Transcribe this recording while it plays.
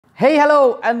Hey,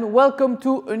 hello, and welcome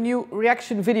to a new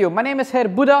reaction video. My name is Hair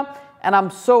Buddha, and I'm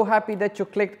so happy that you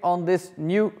clicked on this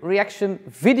new reaction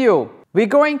video. We're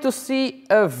going to see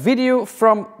a video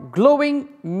from Glowing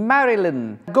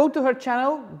Marilyn. Go to her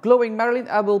channel, Glowing Marilyn.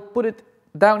 I will put it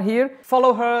down here.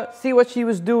 Follow her, see what she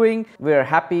was doing. We're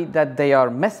happy that they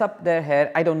are mess up their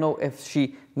hair. I don't know if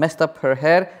she messed up her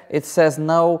hair. It says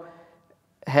no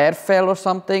hair fell or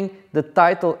something. The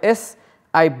title is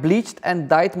I bleached and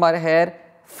dyed my hair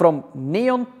from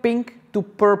neon pink to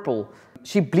purple.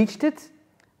 She bleached it.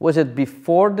 Was it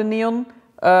before the neon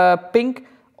pink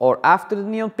or after the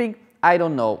neon pink? I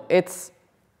don't know. It's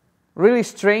really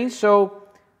strange. So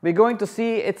we're going to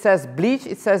see, it says bleach,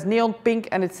 it says neon pink,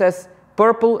 and it says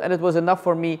purple, and it was enough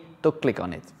for me to click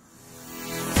on it.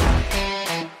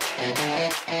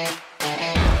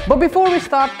 But before we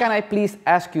start, can I please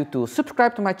ask you to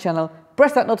subscribe to my channel,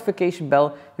 press that notification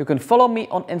bell. You can follow me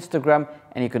on Instagram,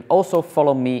 and you can also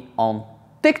follow me on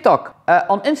TikTok.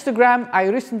 On Instagram, I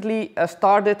recently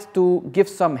started to give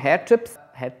some hair tips.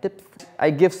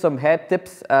 I give some hair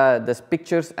tips, there's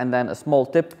pictures and then a small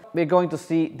tip. We're going to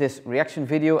see this reaction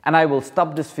video, and I will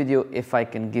stop this video if I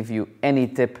can give you any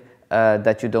tip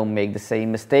that you don't make the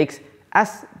same mistakes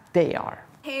as they are.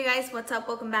 Hey guys, what's up?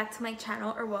 Welcome back to my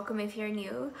channel, or welcome if you're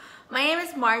new. My name is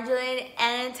Marjolaine,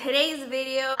 and in today's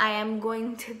video I am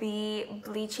going to be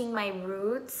bleaching my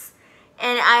roots,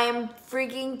 and I am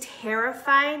freaking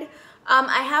terrified.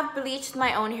 I have bleached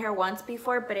my own hair once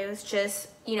before, but it was just,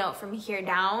 you know, from here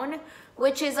down,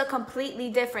 which is a completely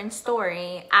different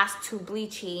story as to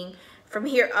bleaching from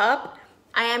here up.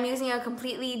 I am using a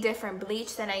completely different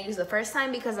bleach than I used the first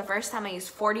time, because the first time I used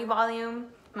 40 volume.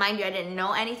 Mind you, I didn't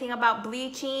know anything about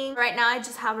bleaching. Right now I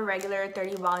just have a regular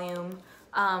 30 volume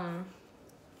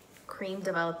cream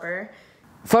developer.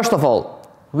 First of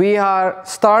all, we are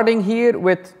starting here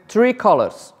with 3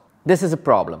 colors. This is a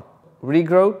problem.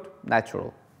 Regrowth,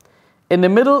 natural. In the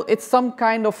middle, it's some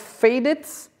kind of faded.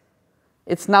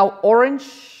 It's now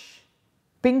orange,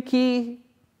 pinky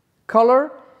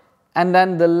color, and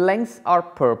then the lengths are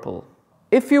purple.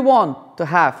 If you want to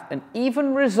have an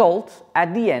even result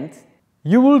at the end,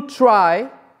 you will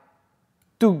try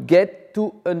to get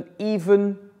to an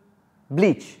even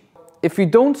bleach. If you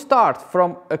don't start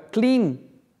from a clean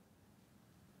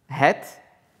head,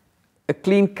 a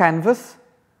clean canvas,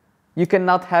 you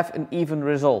cannot have an even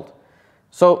result.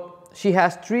 So she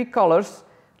has 3 colors.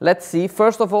 Let's see.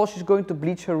 First of all, she's going to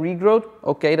bleach her regrowth.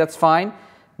 Okay, that's fine.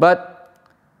 But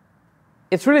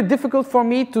it's really difficult for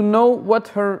me to know what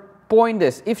her point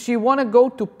is. If she want to go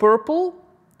to purple,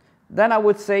 then I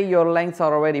would say your lengths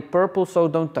are already purple, so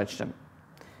don't touch them.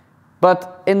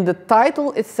 But in the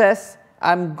title it says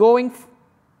I'm going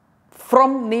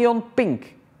from neon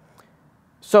pink.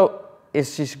 So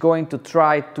is she going to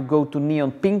try to go to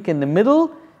neon pink in the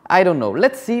middle? I don't know.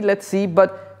 Let's see.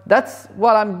 But that's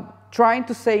what I'm trying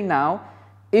to say now.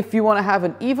 If you want to have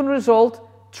an even result,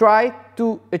 try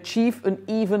to achieve an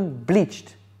even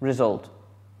bleached result.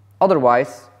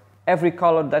 Otherwise, every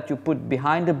color that you put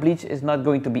behind the bleach is not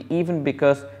going to be even,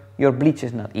 because your bleach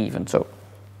is not even. So,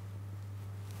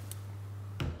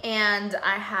 and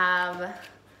I have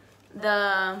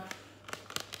the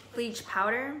bleach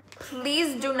powder.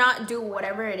 Please do not do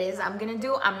whatever it is I'm gonna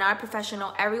do. I'm not a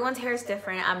professional. Everyone's hair is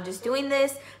different. I'm just doing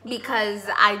this because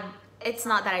it's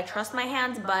not that I trust my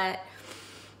hands, but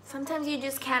sometimes you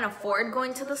just can't afford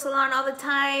going to the salon all the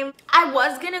time. I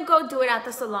was gonna go do it at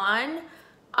the salon,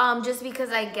 just because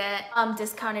I get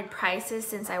discounted prices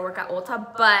since I work at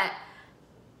Ulta, but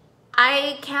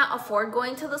I can't afford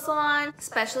going to the salon,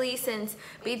 especially since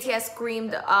BTS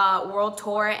screamed world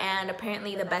tour, and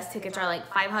apparently the best tickets are like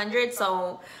 500,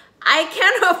 so I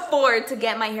can't afford to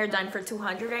get my hair done for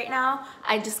 200 right now.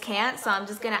 I just can't, so I'm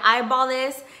just gonna eyeball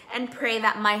this and pray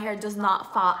that my hair does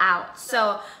not fall out.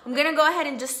 So I'm gonna go ahead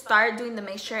and just start doing the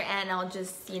mixture, and I'll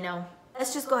just, you know,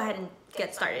 let's just go ahead and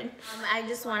get started. I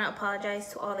just want to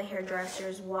apologize to all the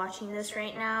hairdressers watching this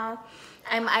right now.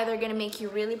 I'm either gonna make you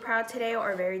really proud today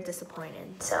or very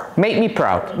disappointed. So make me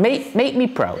proud. Make me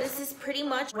proud. This is pretty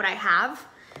much what I have,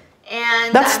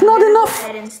 and that's not enough. Go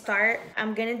ahead and start.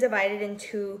 I'm gonna divide it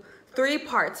into 3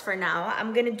 parts for now.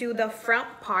 I'm gonna do the front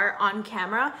part on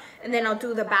camera, and then I'll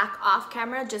do the back off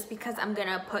camera, just because I'm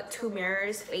gonna put 2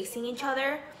 mirrors facing each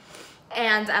other.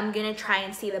 And I'm gonna try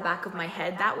and see the back of my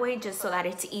head that way, just so that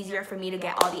it's easier for me to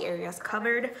get all the areas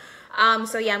covered.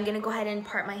 So yeah, I'm gonna go ahead and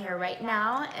part my hair right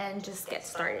now and just get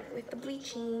started with the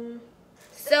bleaching.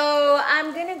 So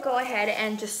I'm gonna go ahead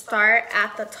and just start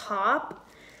at the top,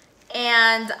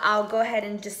 and I'll go ahead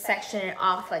and just section it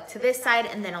off like to this side,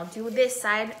 and then I'll do this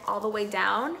side all the way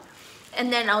down.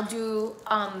 And then I'll do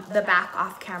the back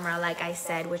off camera, like I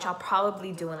said, which I'll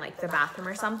probably do in like the bathroom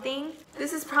or something.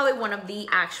 This is probably one of the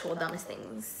actual dumbest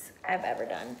things I've ever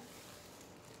done.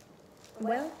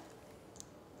 Well,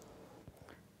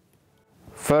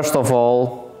 first of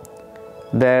all,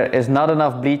 there is not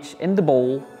enough bleach in the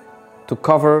bowl to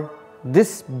cover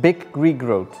this big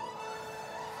regrowth.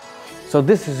 So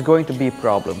this is going to be a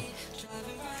problem.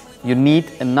 You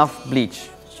need enough bleach.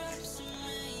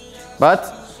 But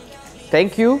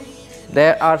thank you,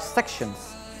 there are sections.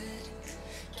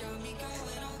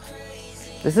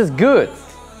 This is good.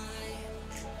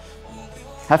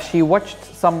 Have she watched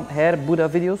some hair Buddha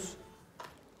videos?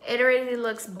 it already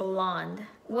looks blonde.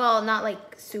 Well, not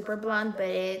like super blonde, but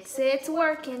it's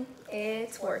working.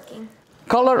 It's working.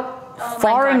 Color Oh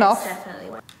far my God, enough. it's definitely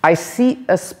working. I see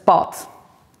a spot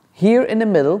here in the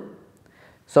middle.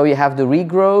 So you have the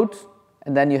regrowth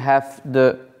and then you have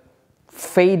the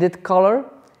faded color.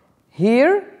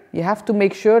 Here you have to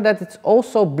make sure that it's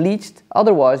also bleached,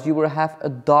 otherwise you will have a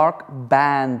dark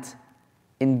band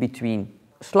in between.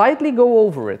 Slightly go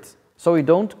over it so you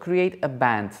don't create a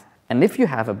band. And if you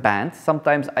have a band,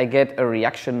 sometimes I get a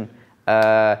reaction,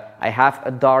 I have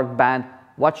a dark band,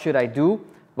 what should I do?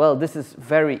 Well, this is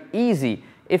very easy.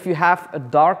 If you have a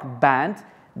dark band,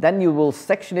 then you will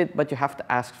section it, but you have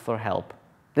to ask for help.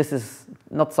 This is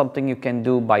not something you can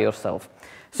do by yourself.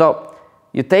 So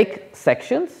you take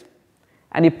sections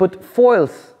and you put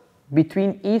foils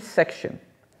between each section.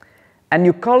 And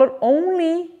you color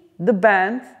only the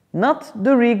band, not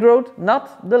the regrowth,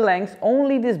 not the length,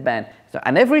 only this band. So,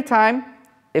 and every time,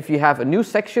 if you have a new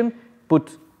section,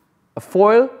 put a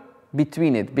foil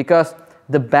between it, because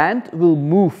the band will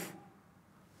move.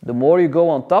 The more you go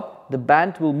on top, the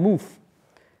band will move.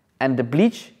 And the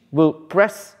bleach will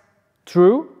press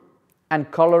through and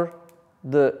color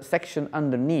the section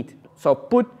underneath. So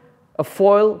put a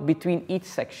foil between each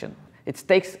section. It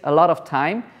takes a lot of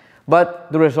time,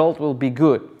 but the result will be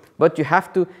good. But you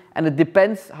have to, and it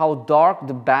depends how dark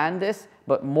the band is,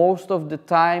 but most of the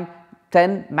time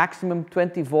 10, maximum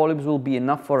 20 volumes will be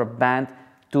enough for a band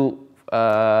to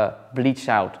bleach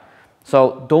out.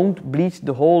 So don't bleach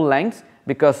the whole length,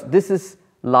 because this is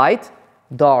light,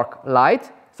 dark,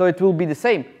 light, so it will be the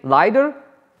same. Lighter,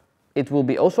 it will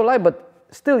be also light, but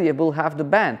still you will have the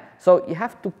band. So you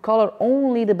have to color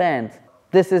only the band.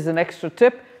 This is an extra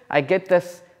tip. I get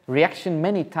this reaction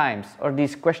many times, or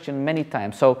this question many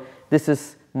times. So this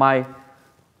is my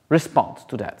response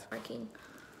to that. Working.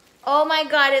 Oh my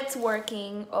God, it's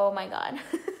working. Oh my God.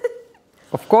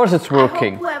 Of course it's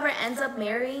working. I hope whoever ends up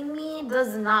marrying me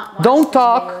does not watch Don't this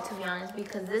talk. video, to be honest,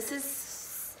 because this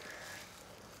is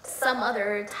some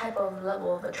other type of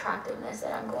level of attractiveness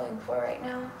that I'm going for right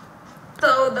now.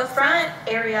 So the front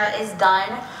area is done.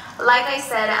 Like I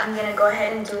said, I'm gonna go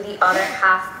ahead and do the other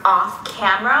half off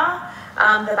camera,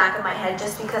 the back of my head,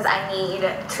 just because I need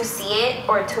to see it,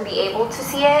 or to be able to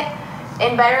see it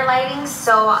in better lighting.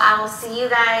 So I'll see you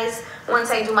guys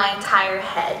once I do my entire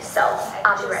head. So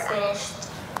I'll be right finished.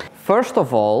 First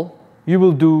of all, you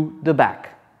will do the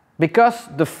back, because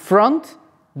the front,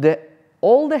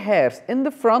 all the hairs in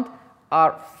the front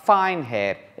are fine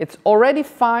hair. It's already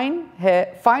fine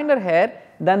hair, finer hair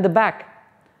than the back.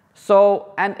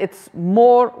 So, and it's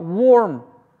more warm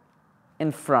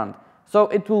in front. So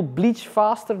it will bleach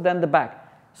faster than the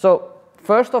back. So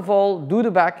first of all, do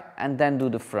the back and then do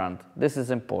the front. This is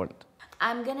important.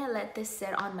 I'm gonna let this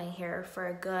sit on my hair for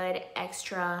a good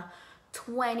extra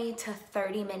 20 to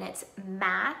 30 minutes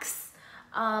max.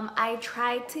 I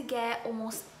tried to get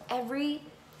almost every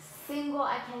single,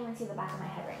 I can't even see the back of my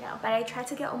head right now, but I tried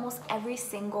to get almost every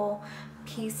single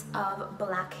piece of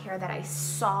black hair that I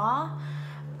saw.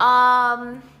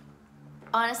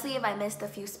 Honestly, if I missed a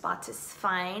few spots, it's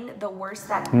fine. The worst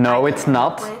that No, I it's can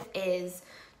not. end up with is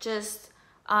just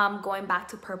going back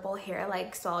to purple hair,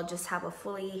 like, so I'll just have a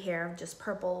fully hair of just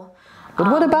purple. But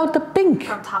what about the pink?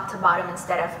 From top to bottom,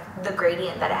 instead of the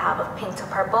gradient that I have of pink to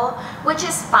purple, which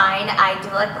is fine. I do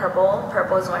like purple.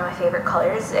 Purple is one of my favorite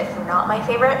colors, if not my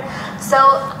favorite. So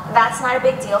that's not a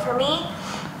big deal for me.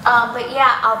 But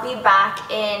yeah, I'll be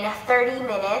back in 30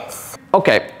 minutes.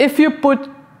 Okay, if you put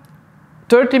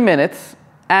 30 minutes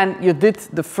and you did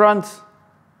the front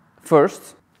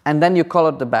first and then you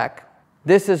colored the back,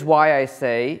 this is why I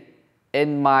say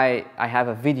I have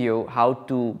a video how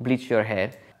to bleach your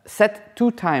hair. Set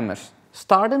 2 timers.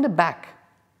 Start in the back.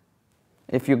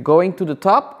 If you're going to the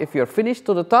top, if you're finished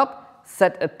to the top,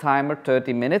 set a timer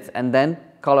 30 minutes and then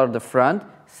color the front,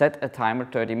 set a timer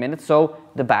 30 minutes. So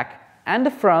the back and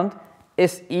the front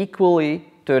is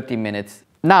equally 30 minutes.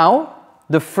 Now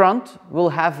the front will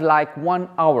have like 1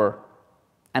 hour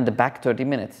and the back 30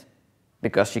 minutes.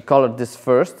 because she colored this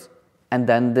first and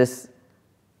then this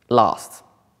last.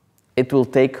 It will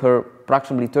take her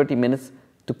approximately 30 minutes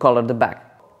to color the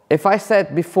back. If I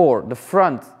said before, the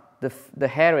front, the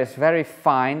hair is very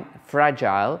fine,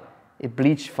 fragile, it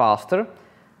bleaches faster,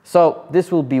 so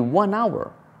this will be 1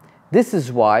 hour. This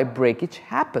is why breakage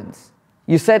happens.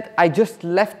 You said, I just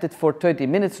left it for 30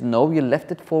 minutes. No, you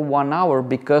left it for 1 hour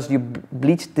because you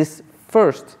bleached this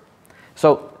first.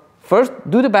 So first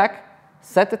do the back,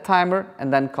 set the timer,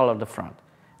 and then color the front.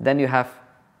 Then you have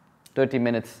 30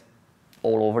 minutes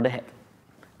all over the head.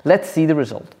 Let's see the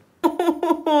result.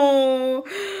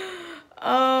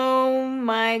 Oh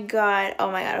my god. Oh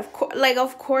my god.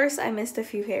 Of course I missed a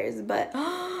few hairs, but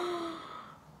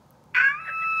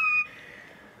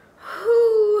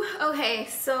okay,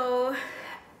 so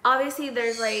obviously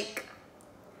there's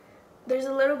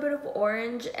a little bit of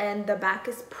orange and the back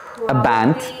is probably a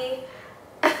band.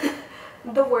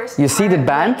 The worst. You see the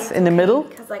bands in the middle?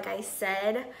 Because like I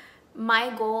said, my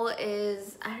goal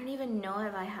is, I don't even know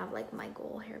if I have like my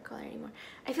goal hair color anymore.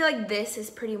 I feel like this is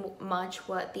pretty much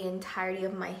what the entirety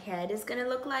of my head is gonna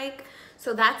look like,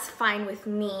 so that's fine with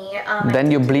me.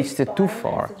 Then you bleached it too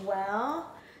far as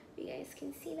well. You guys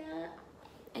can see that.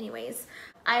 Anyways,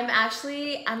 I'm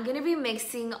gonna be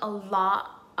mixing a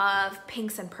lot of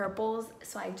pinks and purples,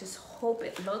 so I just hope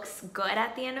it looks good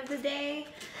at the end of the day.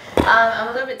 I'm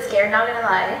a little bit scared, not gonna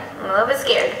lie. I'm a little bit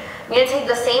scared. I'm gonna take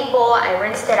the same bowl, I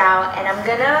rinsed it out, and I'm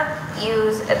gonna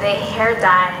use the hair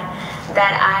dye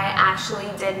that I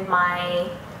actually did my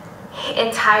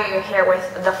entire hair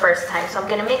with the first time. So I'm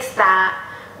gonna mix that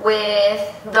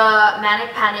with the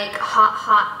Manic Panic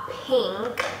Hot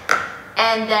Pink.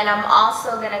 And then I'm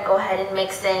also gonna go ahead and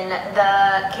mix in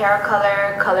the Cara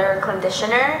Color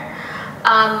Conditioner.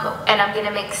 And I'm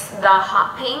gonna mix the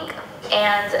hot pink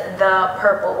and the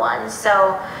purple one.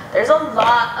 So there's a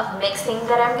lot of mixing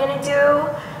that I'm gonna do,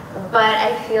 but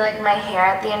I feel like my hair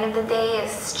at the end of the day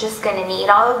is just gonna need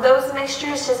all of those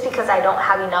mixtures just because I don't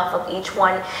have enough of each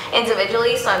one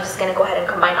individually. So I'm just gonna go ahead and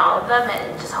combine all of them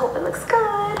and just hope it looks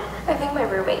good. I think my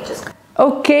roommate just...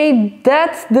 Okay,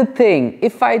 that's the thing.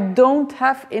 If I don't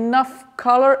have enough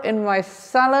color in my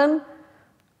salon,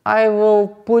 I will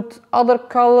put other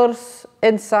colors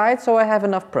inside so I have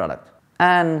enough product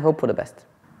and hope for the best.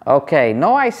 Okay,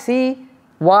 now I see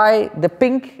why the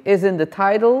pink is in the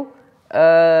title,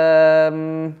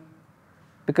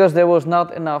 because there was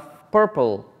not enough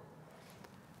purple.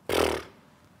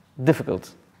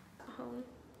 Difficult.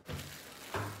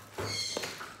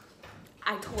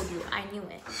 I told you, I knew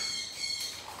it.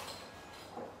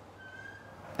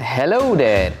 Hello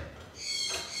there.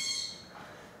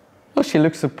 Oh, she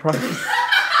looks surprised.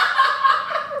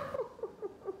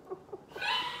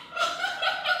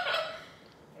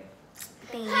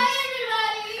 Thanks. Hi,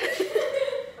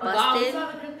 everybody. Wow, we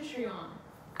saw the Christmas tree on.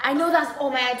 I know that's, oh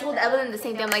my, I told Evelyn the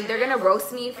same thing. I'm like, they're gonna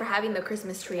roast me for having the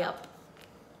Christmas tree up.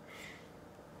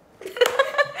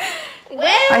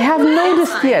 I have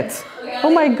noticed yet.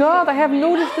 Oh my god, I have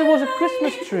noticed there was a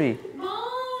Christmas tree.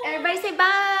 Everybody say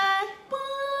bye.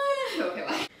 Okay,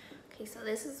 bye. Okay, so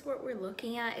this is what we're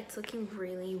looking at. It's looking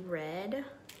really red.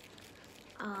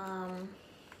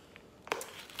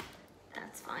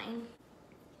 That's fine.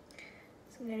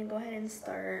 So I'm gonna go ahead and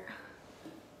start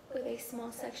with a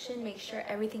small section. Make sure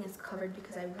everything is covered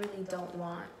because I really don't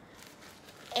want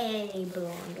any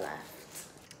blonde left.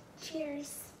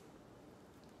 Cheers.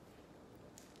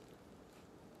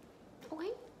 Oh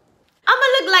wait. I'm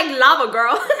gonna look like lava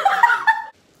girl.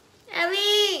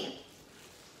 Ellie.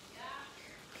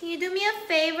 Can you do me a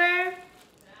favor?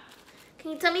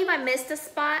 Can you tell me if I missed a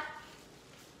spot?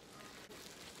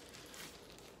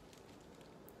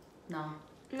 No.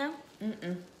 No?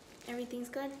 Mm-mm. Everything's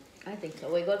good? I think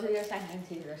so. Wait, go to the other side and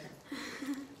see the other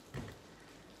side.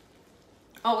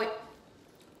 Oh, wait.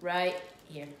 Right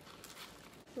here.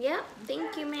 Yep,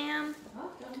 thank you, ma'am.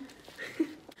 Welcome.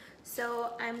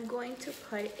 So I'm going to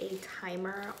put a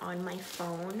timer on my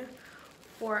phone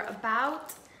for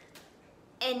about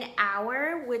an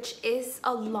hour, which is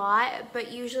a lot,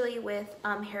 but usually with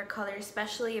hair color,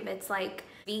 especially if it's like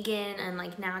vegan and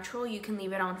like natural, you can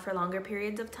leave it on for longer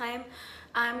periods of time.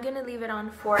 I'm gonna leave it on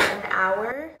for an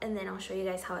hour and then I'll show you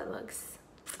guys how it looks.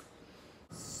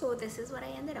 So this is what I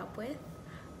ended up with.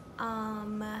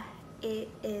 It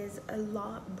is a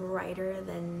lot brighter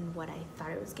than what I thought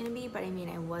it was gonna be, but I mean,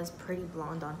 I was pretty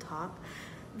blonde on top.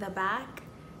 The back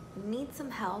needs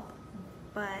some help,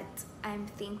 but I'm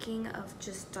thinking of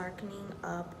just darkening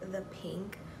up the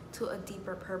pink to a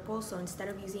deeper purple. So instead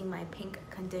of using my pink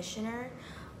conditioner,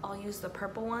 I'll use the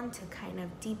purple one to kind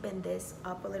of deepen this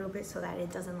up a little bit so that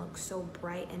it doesn't look so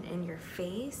bright and in your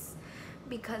face,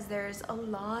 because there's a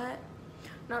lot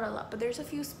not a lot, but there's a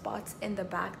few spots in the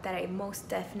back that I most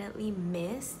definitely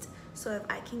missed. So if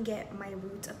I can get my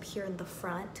roots up here in the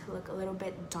front to look a little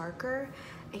bit darker,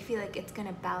 I feel like it's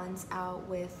gonna balance out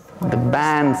with the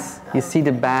bands. You see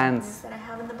the bands that I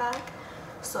have in the back,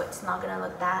 so it's not gonna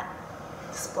look that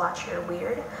splotchy or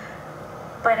weird.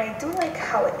 But I do like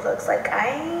how it looks. Like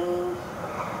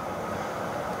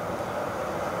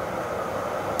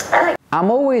I'm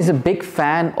always a big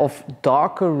fan of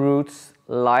darker roots,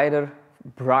 lighter,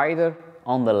 brighter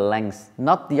on the length,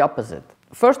 not the opposite.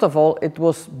 First of all, it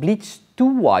was bleached too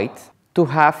white to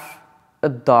have a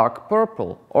dark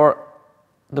purple or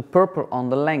the purple on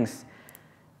the length.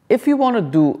 If you want to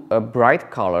do a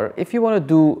bright color, if you want to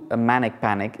do a manic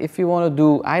panic, if you want to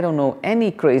do, I don't know,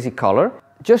 any crazy color,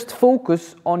 just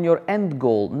focus on your end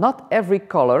goal. Not every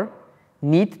color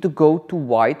needs to go to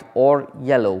white or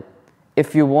yellow.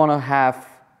 If you want to have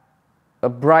a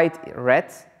bright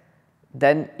red,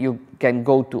 then you can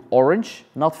go to orange,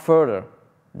 not further.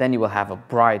 Then you will have a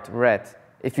bright red.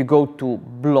 If you go to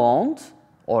blonde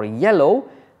or yellow,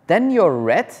 then your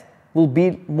red will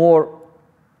be more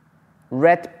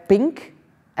red pink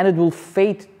and it will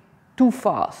fade too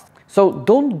fast. So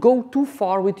don't go too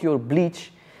far with your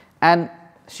bleach. And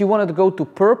she wanted to go to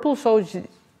purple, so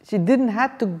she didn't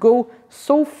have to go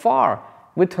so far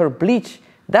with her bleach.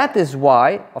 That is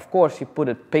why, of course, she put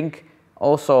it pink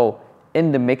also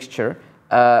in the mixture,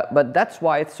 but that's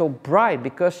why it's so bright,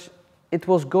 because it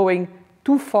was going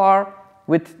too far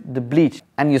with the bleach.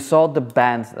 And you saw the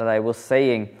bands that I was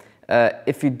saying.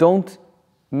 If you don't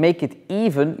make it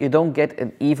even, you don't get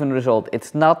an even result.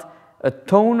 It's not a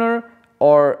toner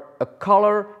or a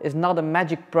color, is not a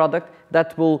magic product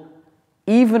that will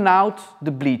even out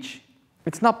the bleach.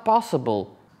 It's not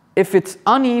possible. If it's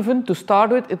uneven to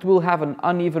start with, it will have an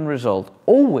uneven result,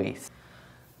 always.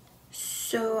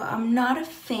 So I'm not a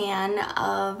fan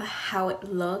of how it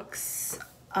looks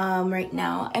right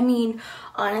now. I mean,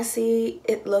 honestly,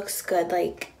 it looks good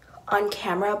like on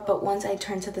camera, but once I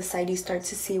turn to the side, you start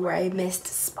to see where I missed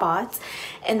spots,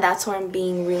 and that's where I'm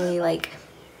being really like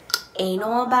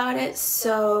anal about it.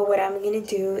 So what I'm gonna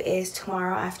do is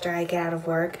tomorrow after I get out of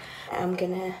work, I'm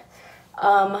gonna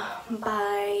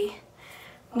buy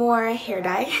more hair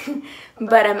dye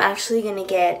but I'm actually gonna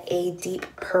get a deep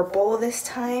purple this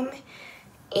time,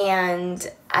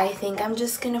 and I think I'm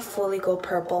just gonna fully go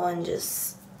purple and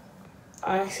just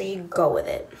honestly go with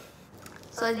it.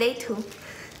 So day 2,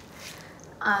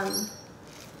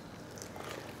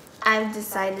 I've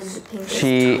decided the pink is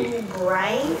too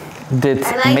bright. Did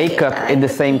like makeup in the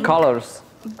same pink, colors.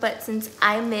 But since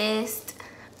I missed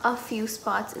a few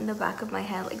spots in the back of my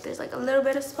head, like there's like a little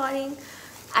bit of spotting,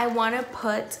 I want to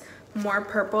put more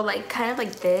purple, like kind of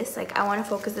like this. Like I want to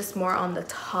focus this more on the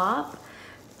top.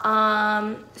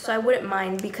 So I wouldn't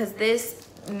mind, because this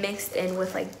mixed in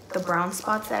with like the brown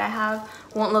spots that I have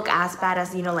won't look as bad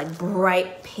as, you know, like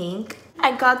bright pink.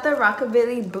 I got the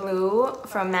Rockabilly Blue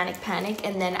from Manic Panic,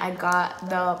 and then I got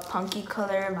the Punky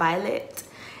Color Violet.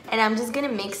 And I'm just gonna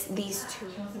mix these two.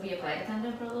 She wants to be a flight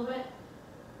attendant for a little bit.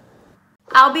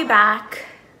 I'll be back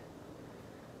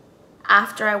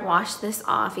after I wash this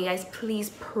off. You guys, please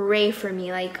pray for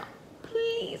me. Like,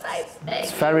 please, I beg.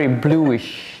 It's very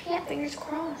bluish. Yeah, fingers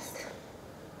crossed.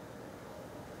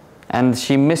 And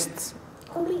she missed.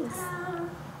 Oh, please.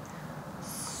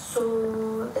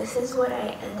 So this is what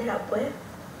I ended up with.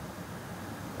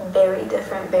 Very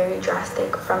different, very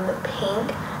drastic from the pink,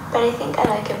 but I think I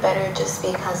like it better just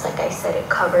because, like I said, it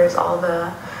covers all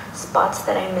the spots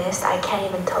that I missed. I can't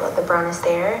even tell that the brown is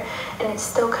there, and it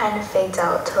still kind of fades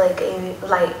out to like a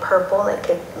light purple, like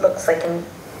it looks like an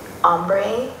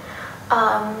ombre.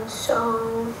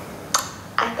 So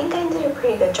I think I did a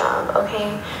pretty good job.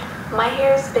 Okay, my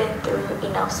hair's been through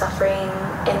enough suffering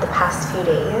in the past few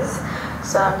days,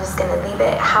 so I'm just gonna leave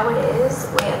it how it is,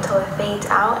 wait until it fades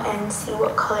out, and see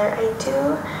what color I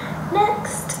do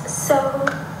next. So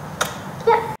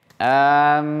yeah.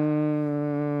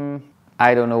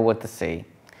 I don't know what to say.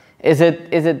 Is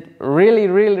it really,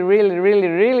 really, really, really,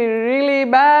 really, really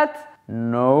bad?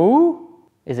 No.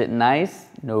 Is it nice?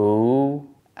 No.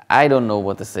 I don't know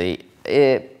what to say.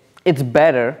 It's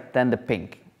better than the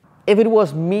pink. If it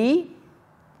was me,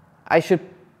 I should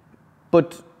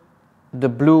put the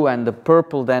blue and the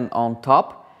purple then on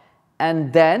top,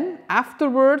 and then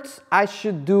afterwards I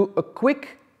should do a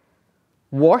quick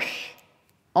wash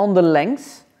on the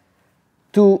lengths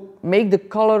to make the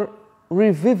color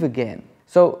revive again.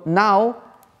 So now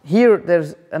here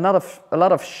there's a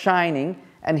lot of shining,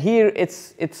 and here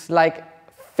it's like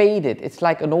faded. It's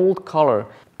like an old color.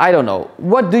 I don't know.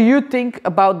 What do you think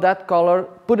about that color?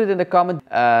 Put it in the comment.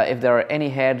 If there are any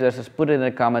hairdressers, put it in the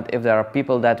comment. If there are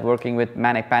people that working with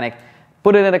Manic Panic,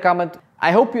 put it in the comment.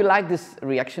 I hope you liked this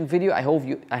reaction video. I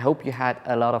hope you had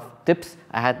a lot of tips.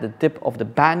 I had the tip of the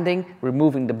banding,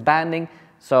 removing the banding.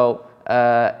 So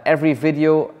every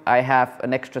video I have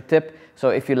an extra tip. So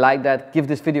if you like that, give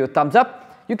this video a thumbs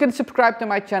up. You can subscribe to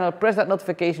my channel, press that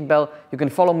notification bell. You can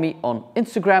follow me on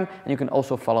Instagram and you can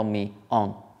also follow me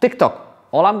on TikTok.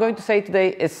 All I'm going to say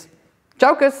today is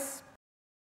ciao, kus!